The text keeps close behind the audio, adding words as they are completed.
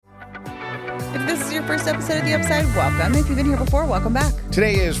If this is your first episode of The Upside, welcome. If you've been here before, welcome back.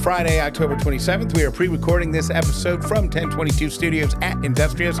 Today is Friday, October 27th. We are pre-recording this episode from 1022 Studios at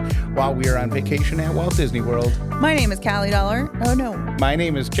Industrious while we are on vacation at Walt Disney World. My name is Callie Dollar. Oh, no. My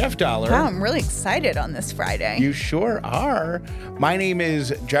name is Jeff Dollar. Wow, I'm really excited on this Friday. You sure are. My name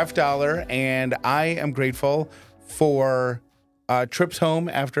is Jeff Dollar, and I am grateful for trips home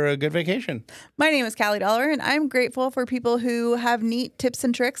after a good vacation. My name is Callie Dollar, and I'm grateful for people who have neat tips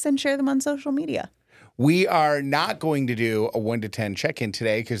and tricks and share them on social media. We are not going to do a 1 to 10 check-in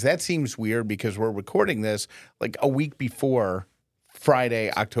today because that seems weird because we're recording this like a week before Friday,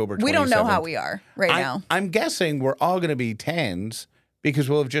 October 27th. We don't know how we are now. I'm guessing we're all going to be 10s because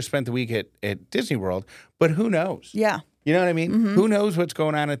we'll have just spent the week at Disney World, but who knows? Yeah. You know what I mean? Mm-hmm. Who knows what's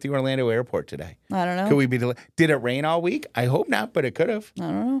going on at the Orlando airport today? I don't know. Could we be delayed? Did it rain all week? I hope not, but it could have. I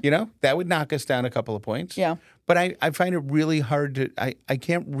don't know. You know, that would knock us down a couple of points. Yeah. But I find it really hard to, I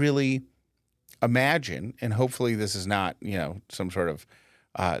can't really imagine, and hopefully this is not, some sort of,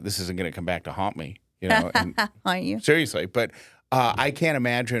 this isn't going to come back to haunt me, And, Aren't you? Seriously. But I can't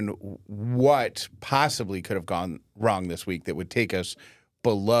imagine what possibly could have gone wrong this week that would take us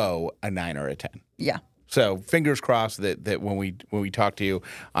below a 9 or a 10. Yeah. So fingers crossed that when we talk to you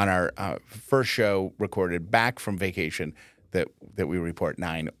on our first show recorded back from vacation that we report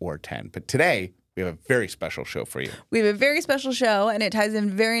 9 or 10. But today we have a very special show for you. We have a very special show, and it ties in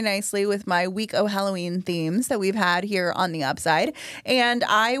very nicely with my Week O Halloween themes that we've had here on The Upside. And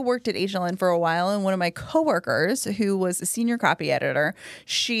I worked at HLN for a while, and one of my coworkers, who was a senior copy editor,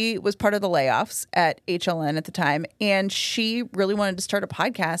 she was part of the layoffs at HLN at the time, and she really wanted to start a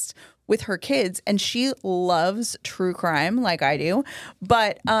podcast with her kids, and she loves true crime like I do,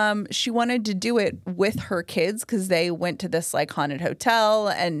 but she wanted to do it with her kids because they went to this like haunted hotel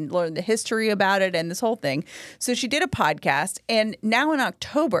and learned the history about it and this whole thing. So she did a podcast, and now in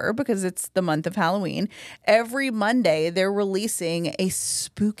October, because it's the month of Halloween, every Monday they're releasing a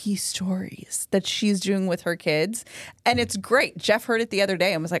spooky stories that she's doing with her kids, and it's great. Jeff heard it the other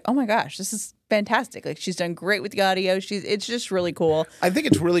day and was like, "Oh my gosh, this is fantastic. Like, she's done great with the audio. It's just really cool." I think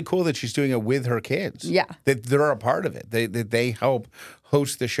it's really cool that she's doing it with her kids. Yeah. That they're a part of it. They help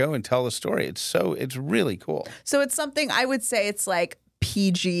host the show and tell the story. It's really cool. So it's something I would say it's like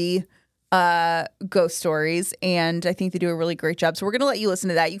PG ghost stories, and I think they do a really great job. So we're going to let you listen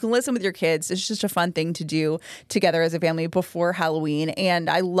to that. You can listen with your kids. It's just a fun thing to do together as a family before Halloween. And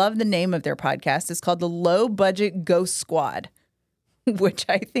I love the name of their podcast. It's called the Low Budget Ghost Squad, which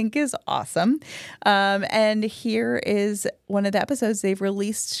I think is awesome. And here is one of the episodes they've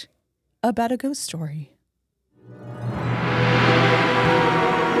released about a ghost story.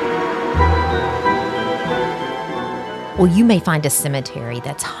 Well, you may find a cemetery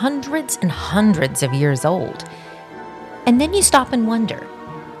that's hundreds and hundreds of years old. And then you stop and wonder,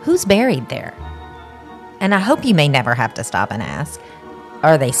 who's buried there? And I hope you may never have to stop and ask,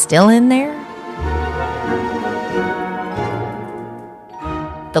 are they still in there?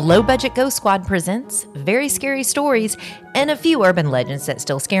 The Low Budget Ghost Squad presents very scary stories and a few urban legends that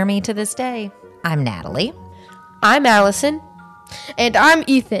still scare me to this day. I'm Natalie. I'm Allison. And I'm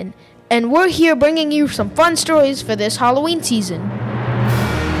Ethan. And we're here bringing you some fun stories for this Halloween season.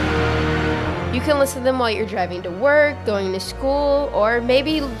 You can listen to them while you're driving to work, going to school, or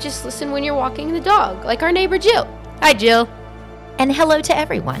maybe just listen when you're walking the dog, like our neighbor Jill. Hi, Jill. And hello to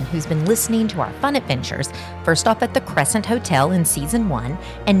everyone who's been listening to our fun adventures, first off at the Crescent Hotel in Season 1,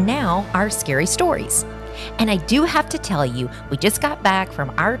 and now our scary stories. And I do have to tell you, we just got back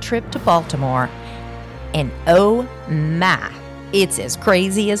from our trip to Baltimore, and oh my, it's as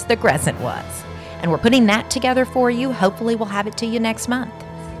crazy as the Crescent was. And we're putting that together for you. Hopefully we'll have it to you next month.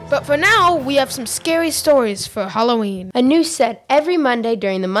 But for now, we have some scary stories for Halloween. A new set every Monday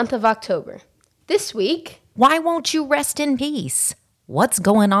during the month of October. This week, why won't you rest in peace? What's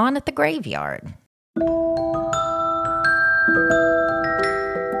going on at the graveyard?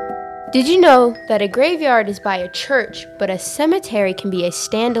 Did you know that a graveyard is by a church, but a cemetery can be a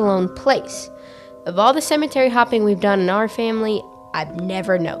standalone place? Of all the cemetery hopping we've done in our family, I've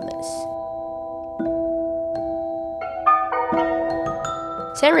never known this.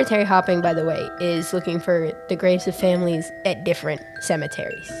 Cemetery hopping, by the way, is looking for the graves of families at different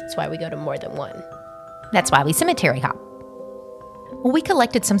cemeteries. That's why we go to more than one. That's why we cemetery hop. Well, we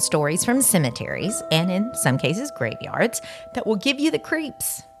collected some stories from cemeteries, and in some cases graveyards, that will give you the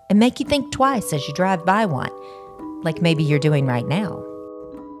creeps and make you think twice as you drive by one, like maybe you're doing right now.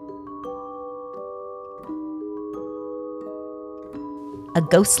 A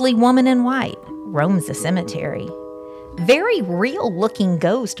ghostly woman in white roams the cemetery. Very real-looking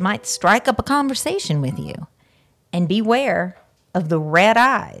ghost might strike up a conversation with you. And beware, of the red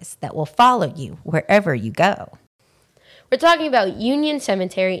eyes that will follow you wherever you go. We're talking about Union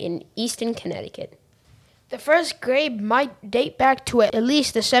Cemetery in Easton, Connecticut. The first grave might date back to at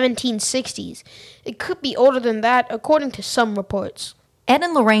least the 1760s. It could be older than that, according to some reports. Ed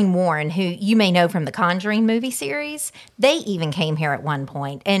and Lorraine Warren, who you may know from the Conjuring movie series, they even came here at one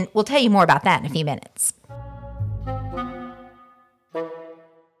point, and we'll tell you more about that in a few minutes.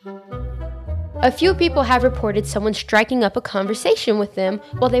 A few people have reported someone striking up a conversation with them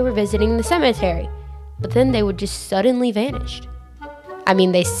while they were visiting the cemetery, but then they would just suddenly vanish. I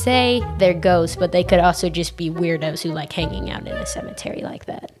mean, they say they're ghosts, but they could also just be weirdos who like hanging out in a cemetery like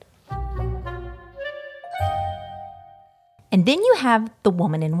that. And then you have the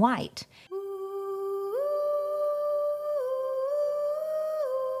woman in white.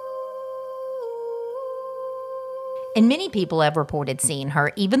 And many people have reported seeing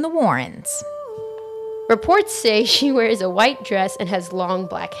her, even the Warrens. Reports say she wears a white dress and has long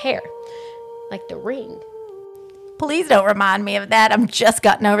black hair, like The Ring. Please don't remind me of that. I've just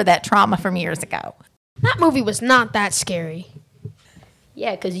gotten over that trauma from years ago. That movie was not that scary.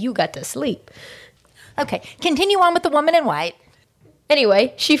 Yeah, because you got to sleep. Okay, continue on with the woman in white.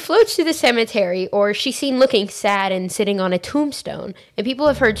 Anyway, she floats through the cemetery, or she's seen looking sad and sitting on a tombstone, and people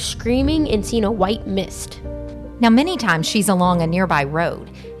have heard screaming and seen a white mist. Now, many times she's along a nearby road,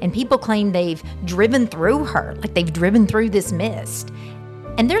 and people claim they've driven through her, like they've driven through this mist.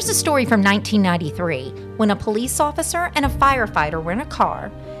 And there's a story from 1993 when a police officer and a firefighter were in a car.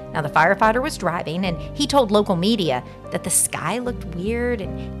 Now, the firefighter was driving, and he told local media that the sky looked weird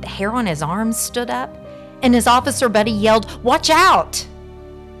and the hair on his arms stood up. And his officer buddy yelled, "Watch out!"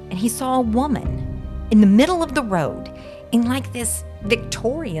 And he saw a woman in the middle of the road in like this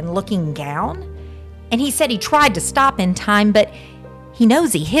Victorian-looking gown. And he said he tried to stop in time, but he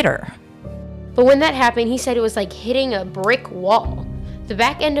knows he hit her. But when that happened, he said it was like hitting a brick wall. The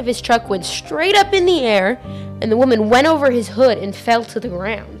back end of his truck went straight up in the air, and the woman went over his hood and fell to the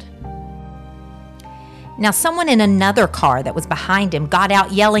ground. Now, someone in another car that was behind him got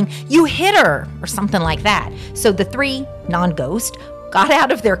out yelling, "You hit her!" or something like that. So the three non-ghosts got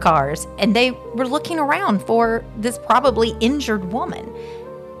out of their cars, and they were looking around for this probably injured woman.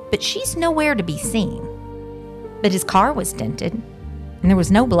 But she's nowhere to be seen. But his car was dented, and there was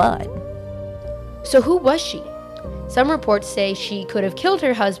no blood. So who was she? Some reports say she could have killed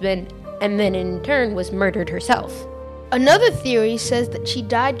her husband and then in turn was murdered herself. Another theory says that she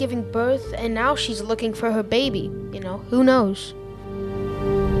died giving birth and now she's looking for her baby. Who knows?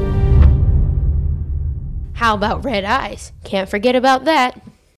 How about red eyes? Can't forget about that.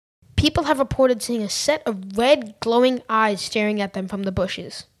 People have reported seeing a set of red glowing eyes staring at them from the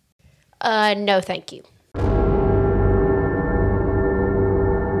bushes. No thank you.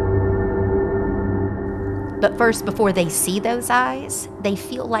 But first, before they see those eyes, they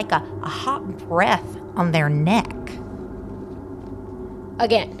feel like a hot breath on their neck.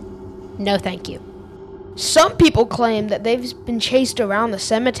 Again, no thank you. Some people claim that they've been chased around the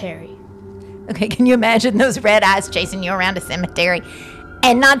cemetery. Okay, can you imagine those red eyes chasing you around a cemetery?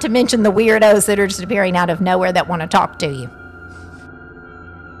 And not to mention the weirdos that are just appearing out of nowhere that want to talk to you.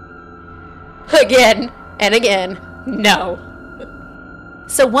 Again and again, no.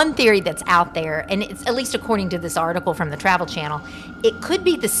 So one theory that's out there, and it's at least according to this article from the Travel Channel, it could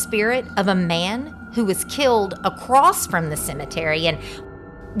be the spirit of a man who was killed across from the cemetery. And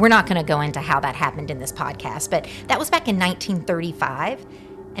we're not going to go into how that happened in this podcast, but that was back in 1935.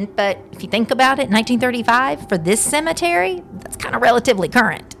 But if you think about it, 1935, for this cemetery, that's kind of relatively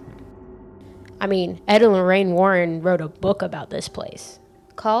current. I mean, Ed and Lorraine Warren wrote a book about this place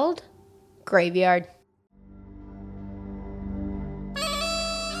called Graveyard.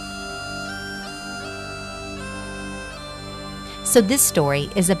 So this story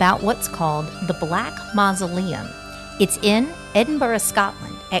is about what's called the Black Mausoleum. It's in Edinburgh,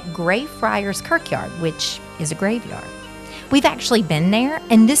 Scotland, at Greyfriars Kirkyard, which is a graveyard. We've actually been there,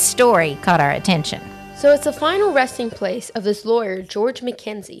 and this story caught our attention. So it's the final resting place of this lawyer, George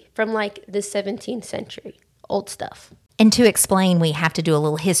Mackenzie, from like the 17th century. Old stuff. And to explain, we have to do a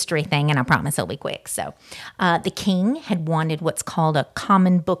little history thing, and I promise it'll be quick. So the king had wanted what's called a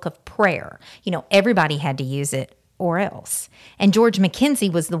common book of prayer. Everybody had to use it or else. And George Mackenzie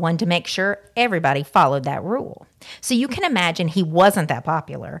was the one to make sure everybody followed that rule. So you can imagine he wasn't that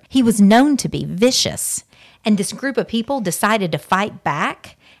popular. He was known to be vicious. And this group of people decided to fight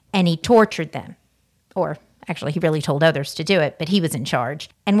back, and he tortured them. Or actually, he really told others to do it, but he was in charge.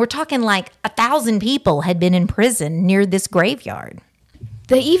 And we're talking like 1,000 people had been in prison near this graveyard.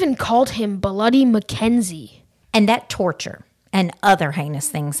 They even called him Bloody Mackenzie. And that torture and other heinous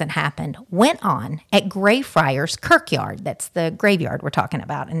things that happened went on at Greyfriars Kirkyard. That's the graveyard we're talking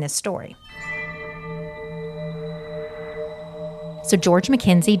about in this story. So George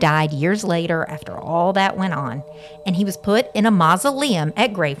Mackenzie died years later after all that went on, and he was put in a mausoleum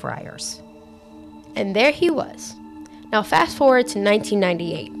at Greyfriars. And there he was. Now fast forward to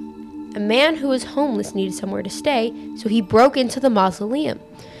 1998. A man who was homeless needed somewhere to stay, so he broke into the mausoleum.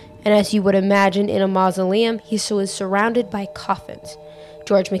 And as you would imagine in a mausoleum, he was surrounded by coffins,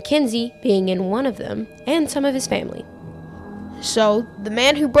 George Mackenzie being in one of them, and some of his family. So the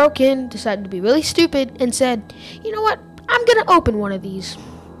man who broke in decided to be really stupid and said, "You know what? I'm gonna open one of these."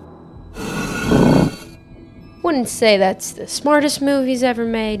 Wouldn't say that's the smartest move he's ever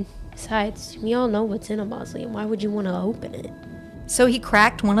made. Besides, we all know what's in a mausoleum. Why would you want to open it? So he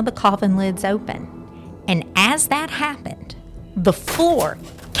cracked one of the coffin lids open. And as that happened, the floor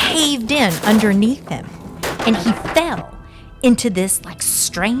caved in underneath him. And he fell into this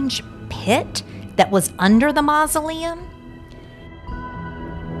strange pit that was under the mausoleum.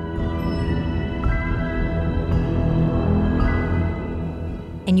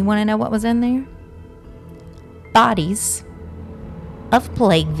 And you want to know what was in there? Bodies of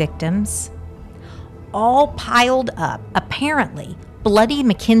plague victims, all piled up. Apparently, Bloody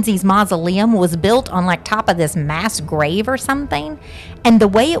Mackenzie's mausoleum was built on top of this mass grave or something. And the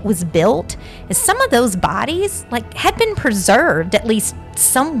way it was built is some of those bodies had been preserved, at least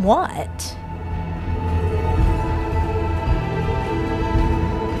somewhat.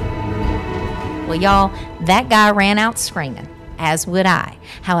 Well, y'all, that guy ran out screaming, as would I.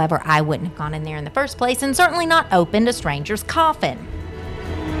 However, I wouldn't have gone in there in the first place and certainly not opened a stranger's coffin.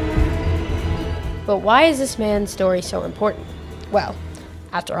 But why is this man's story so important? Well,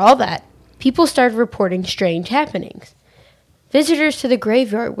 after all that, people started reporting strange happenings. Visitors to the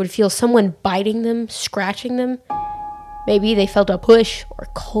graveyard would feel someone biting them, scratching them. Maybe they felt a push or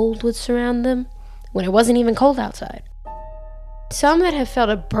cold would surround them when it wasn't even cold outside. Some that have felt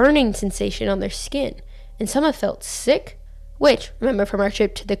a burning sensation on their skin, and some have felt sick, which, remember from our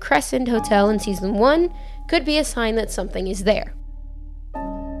trip to the Crescent Hotel in Season 1, could be a sign that something is there.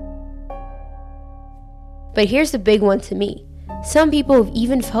 But here's the big one to me. Some people have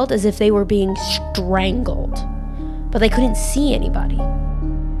even felt as if they were being strangled, but they couldn't see anybody.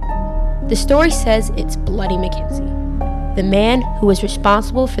 The story says it's Bloody Mackenzie, the man who was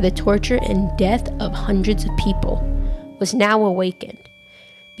responsible for the torture and death of hundreds of people, was now awakened,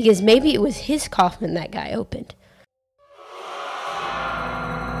 because maybe it was his coffin that guy opened.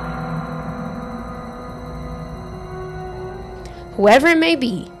 Whoever it may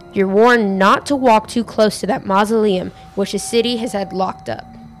be, you're warned not to walk too close to that mausoleum, which the city has had locked up.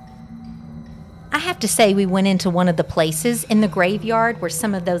 I have to say, we went into one of the places in the graveyard where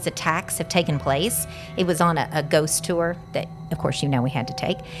some of those attacks have taken place. It was on a ghost tour that, of course, we had to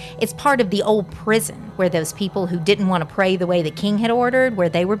take. It's part of the old prison where those people who didn't want to pray the way the king had ordered, where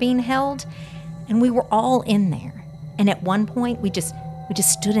they were being held. And we were all in there. And at one point, we just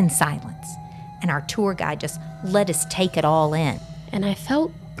stood in silence. And our tour guide just let us take it all in. And I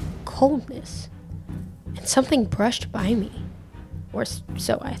felt coldness, and something brushed by me, or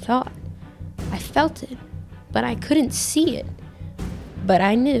so I thought. I felt it, but I couldn't see it, but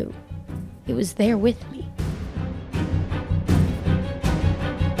I knew it was there with me.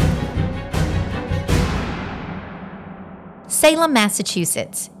 Salem,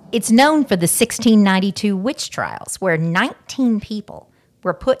 Massachusetts. It's known for the 1692 witch trials, where 19 people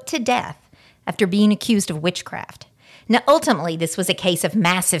were put to death after being accused of witchcraft. Now, ultimately, this was a case of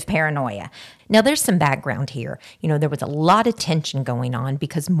massive paranoia. Now, there's some background here. There was a lot of tension going on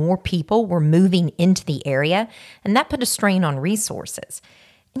because more people were moving into the area, and that put a strain on resources.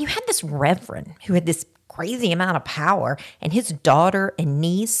 And you had this reverend who had this crazy amount of power, and his daughter and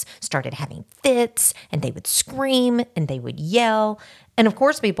niece started having fits, and they would scream, and they would yell. And, of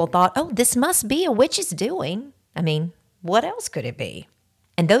course, people thought, oh, this must be a witch's doing. I mean, what else could it be?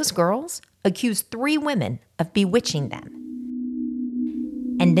 And those girls accused 3 women of bewitching them.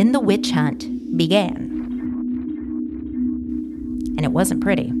 And then the witch hunt began. And it wasn't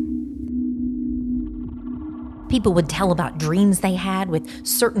pretty. People would tell about dreams they had with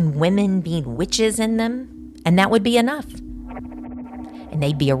certain women being witches in them, and that would be enough. And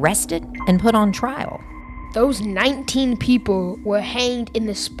they'd be arrested and put on trial. Those 19 people were hanged in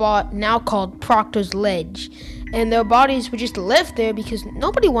the spot now called Proctor's Ledge, and their bodies were just left there because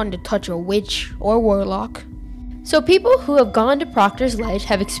nobody wanted to touch a witch or warlock. So people who have gone to Proctor's Ledge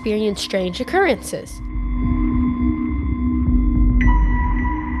have experienced strange occurrences.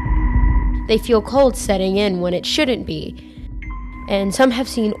 They feel cold setting in when it shouldn't be, and some have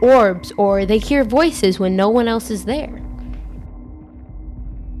seen orbs or they hear voices when no one else is there.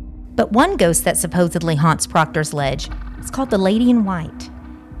 But one ghost that supposedly haunts Proctor's Ledge is called the Lady in White.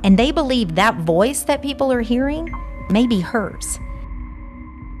 And they believe that voice that people are hearing may be hers.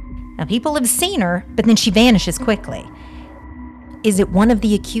 Now, people have seen her, but then she vanishes quickly. Is it one of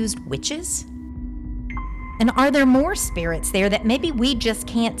the accused witches? And are there more spirits there that maybe we just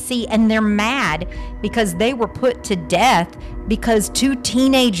can't see, and they're mad because they were put to death because two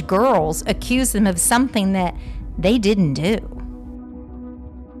teenage girls accused them of something that they didn't do?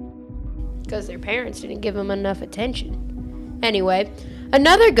 Because their parents didn't give them enough attention. Anyway,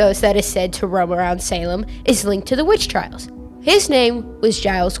 another ghost that is said to roam around Salem is linked to the witch trials. His name was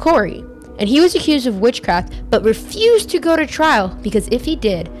Giles Corey, and he was accused of witchcraft but refused to go to trial because if he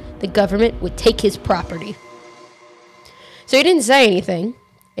did, the government would take his property. So he didn't say anything.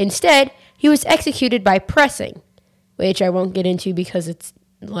 Instead, he was executed by pressing, which I won't get into because it's,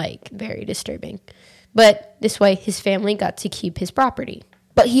 very disturbing. But this way, his family got to keep his property.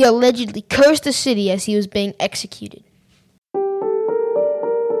 But he allegedly cursed the city as he was being executed.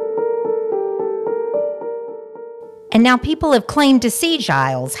 And now people have claimed to see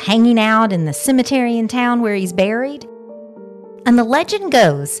Giles hanging out in the cemetery in town where he's buried. And the legend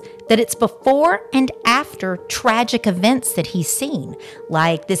goes that it's before and after tragic events that he's seen,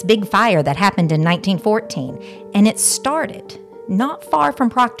 like this big fire that happened in 1914. And it started not far from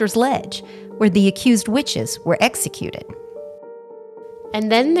Proctor's Ledge, where the accused witches were executed. And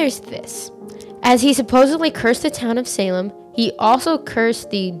then there's this. As he supposedly cursed the town of Salem, he also cursed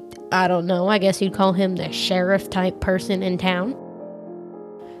the, I guess you'd call him the sheriff type person in town.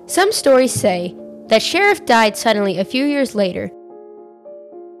 Some stories say that sheriff died suddenly a few years later.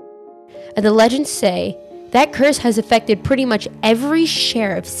 And the legends say that curse has affected pretty much every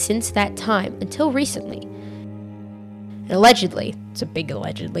sheriff since that time until recently. And allegedly, it's a big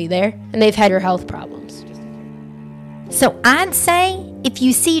allegedly there, and they've had health problems. So I'd say if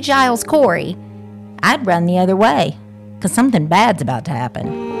you see Giles Corey, I'd run the other way, because something bad's about to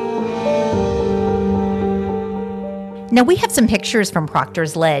happen. Now, we have some pictures from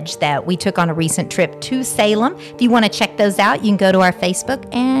Proctor's Ledge that we took on a recent trip to Salem. If you want to check those out, you can go to our Facebook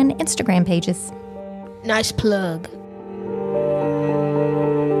and Instagram pages. Nice plug.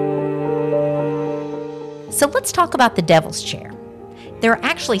 So let's talk about the Devil's Chair. There are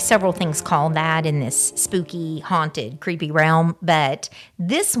actually several things called that in this spooky, haunted, creepy realm, but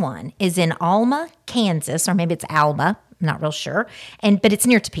this one is in Alma, Kansas, or maybe it's Alba, I'm not real sure, but it's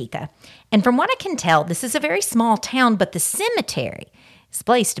near Topeka. And from what I can tell, this is a very small town, but the cemetery is the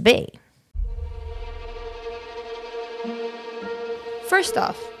place to be. First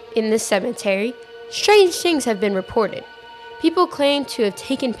off, in this cemetery, strange things have been reported. People claim to have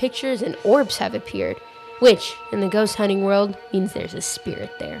taken pictures and orbs have appeared, which, in the ghost hunting world, means there's a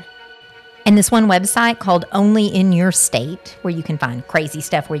spirit there. And this one website called Only in Your State, where you can find crazy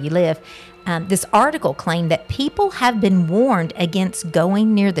stuff where you live, this article claimed that people have been warned against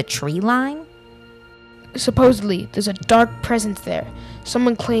going near the tree line. Supposedly, there's a dark presence there.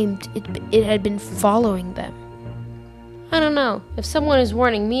 Someone claimed it had been following them. I don't know. If someone is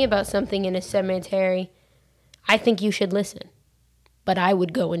warning me about something in a cemetery, I think you should listen. But I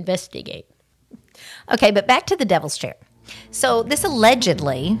would go investigate. Okay, but back to the Devil's Chair. So this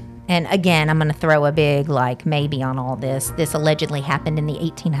allegedly, and again, I'm going to throw a big maybe on all this. This allegedly happened in the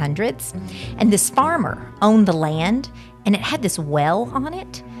 1800s. And this farmer owned the land, and it had this well on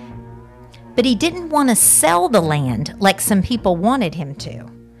it. But he didn't want to sell the land like some people wanted him to.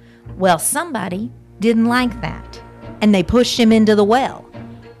 Well, somebody didn't like that, and they pushed him into the well.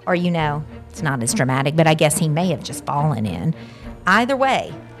 Or, it's not as dramatic, but I guess he may have just fallen in. Either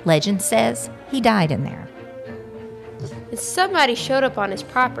way, legend says he died in there. And somebody showed up on his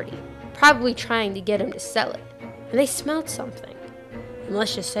property, probably trying to get him to sell it. And they smelled something. And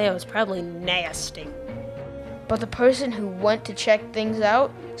let's just say it was probably nasty. But the person who went to check things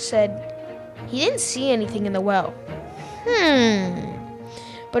out said he didn't see anything in the well.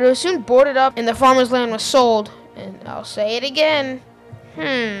 But it was soon boarded up and the farmer's land was sold. And I'll say it again.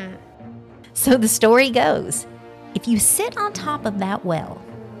 So the story goes, if you sit on top of that well,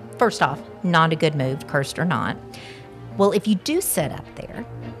 first off, not a good move, cursed or not. Well, if you do sit up there,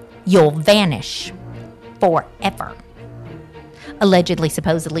 you'll vanish forever. Allegedly,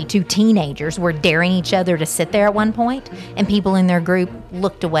 supposedly, 2 teenagers were daring each other to sit there at one point, and people in their group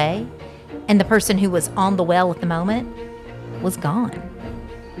looked away, and the person who was on the well at the moment was gone.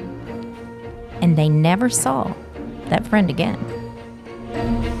 And they never saw that friend again.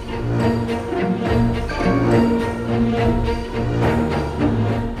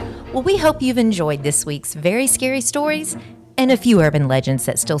 Well, we hope you've enjoyed this week's very scary stories and a few urban legends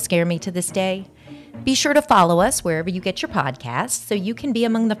that still scare me to this day. Be sure to follow us wherever you get your podcasts so you can be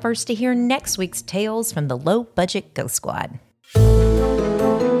among the first to hear next week's tales from the Low Budget Ghost Squad.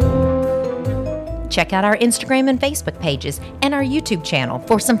 Check out our Instagram and Facebook pages and our YouTube channel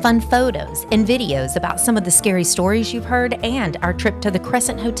for some fun photos and videos about some of the scary stories you've heard and our trip to the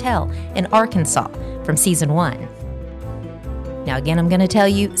Crescent Hotel in Arkansas from Season 1. Now, again, I'm going to tell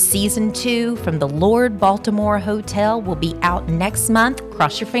you, Season 2 from the Lord Baltimore Hotel will be out next month.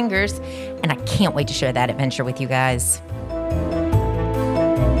 Cross your fingers. And I can't wait to share that adventure with you guys.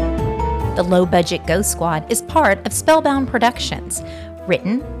 The Low Budget Ghost Squad is part of Spellbound Productions.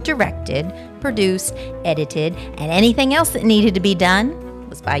 Written, directed, produced, edited, and anything else that needed to be done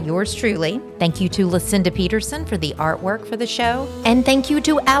was by yours truly. Thank you to Lucinda Peterson for the artwork for the show. And thank you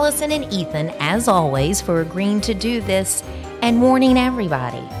to Allison and Ethan, as always, for agreeing to do this and warning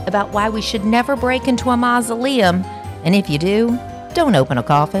everybody about why we should never break into a mausoleum. And if you do, don't open a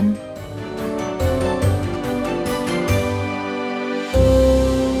coffin.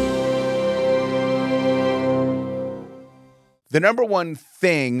 The number one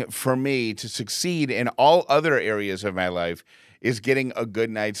thing for me to succeed in all other areas of my life is getting a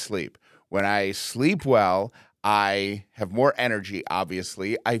good night's sleep. When I sleep well, I have more energy,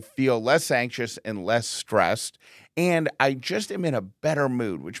 obviously. I feel less anxious and less stressed, and I just am in a better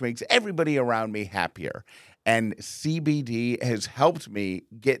mood, which makes everybody around me happier. And CBD has helped me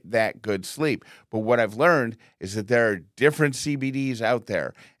get that good sleep. But what I've learned is that there are different CBDs out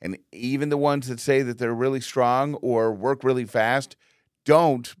there. And even the ones that say that they're really strong or work really fast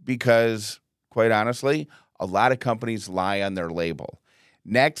don't, because, quite honestly, a lot of companies lie on their label.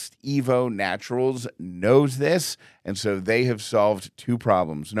 Next Evo Naturals knows this, and so they have solved two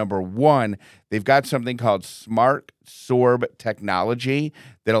problems. Number one, they've got something called Smart Sorb technology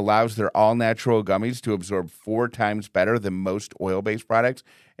that allows their all-natural gummies to absorb 4 times better than most oil-based products.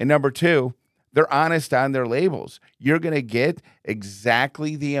 And number two, they're honest on their labels. You're going to get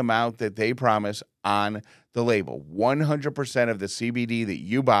exactly the amount that they promise on the label. 100% of the CBD that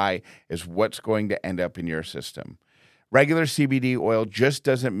you buy is what's going to end up in your system. Regular CBD oil just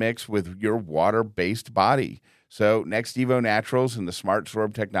doesn't mix with your water-based body. So Next Evo Naturals and the Smart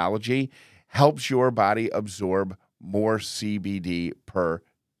Sorb technology helps your body absorb more CBD per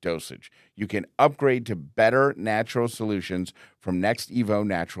dosage. You can upgrade to better natural solutions from Next Evo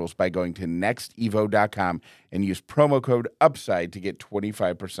Naturals by going to nextevo.com and use promo code UPSIDE to get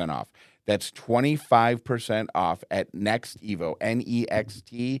 25% off. That's 25% off at Next Evo,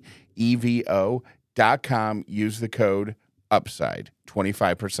 NEXTEVO.com. Use the code UPSIDE,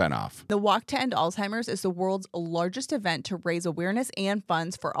 25% off. The Walk to End Alzheimer's is the world's largest event to raise awareness and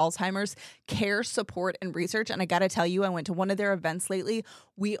funds for Alzheimer's care, support, and research. And I got to tell you, I went to one of their events lately.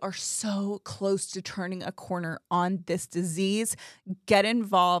 We are so close to turning a corner on this disease. Get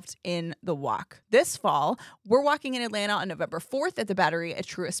involved in the walk. This fall, we're walking in Atlanta on November 4th at the Battery at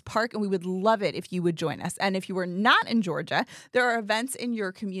Truist Park, and we would love it if you would join us. And if you are not in Georgia, there are events in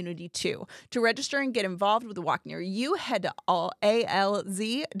your community too. To register and get involved with the walk near you, head to alz.org/walk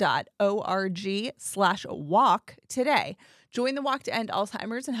today. Join the Walk to End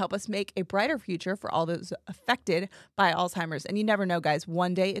Alzheimer's and help us make a brighter future for all those affected by Alzheimer's. And you never know, guys,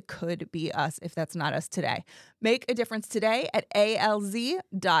 one day it could be us if that's not us today. Make a difference today at alz.org/walk.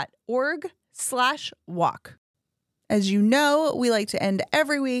 As you know, we like to end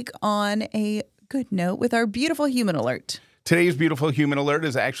every week on a good note with our beautiful human alert. Today's beautiful human alert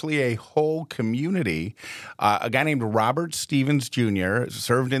is actually a whole community. A guy named Robert Stevens Jr.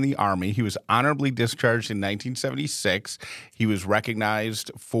 served in the Army. He was honorably discharged in 1976. He was recognized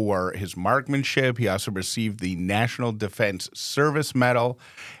for his marksmanship. He also received the National Defense Service Medal,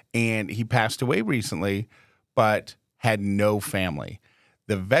 and he passed away recently, but had no family.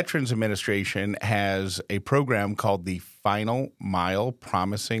 The Veterans Administration has a program called the Final Mile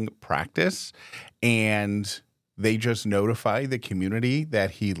Promising Practice, and they just notify the community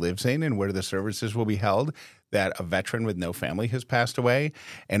that he lives in and where the services will be held that a veteran with no family has passed away,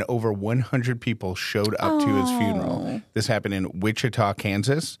 and over 100 people showed up to his funeral. This happened in Wichita,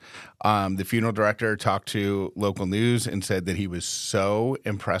 Kansas. The funeral director talked to local news and said that he was so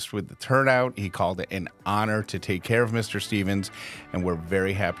impressed with the turnout. He called it an honor to take care of Mr. Stevens, and we're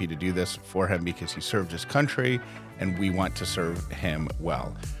very happy to do this for him because he served his country, and we want to serve him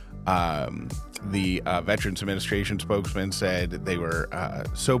well. The Veterans Administration spokesman said they were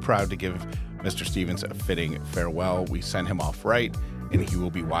so proud to give Mr. Stevens a fitting farewell. We sent him off right, and he will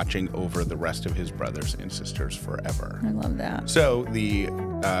be watching over the rest of his brothers and sisters forever. I love that. So the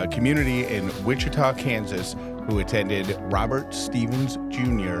community in Wichita, Kansas, who attended Robert Stevens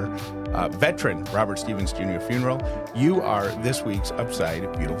Jr., veteran Robert Stevens Jr. funeral, you are this week's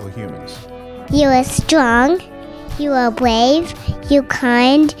Upside Beautiful Humans. You are strong, you are brave, you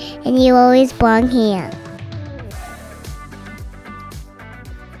kind, and you always belong here.